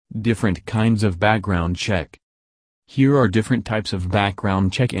Different kinds of background check. Here are different types of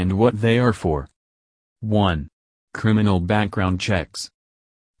background check and what they are for. 1. Criminal background checks.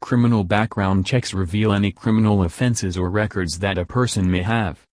 Criminal background checks reveal any criminal offenses or records that a person may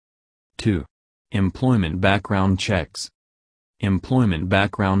have. 2. Employment background checks. Employment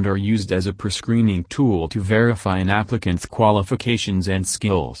background are used as a prescreening tool to verify an applicant's qualifications and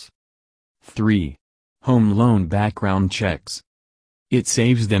skills. 3. Home loan background checks. It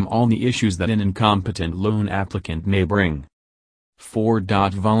saves them all the issues that an incompetent loan applicant may bring. 4.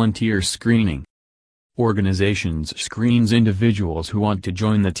 Volunteer screening. Organizations screens individuals who want to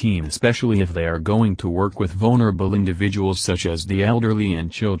join the team, especially if they are going to work with vulnerable individuals such as the elderly and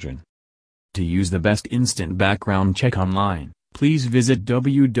children. To use the best instant background check online, please visit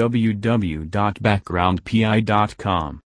www.backgroundpi.com.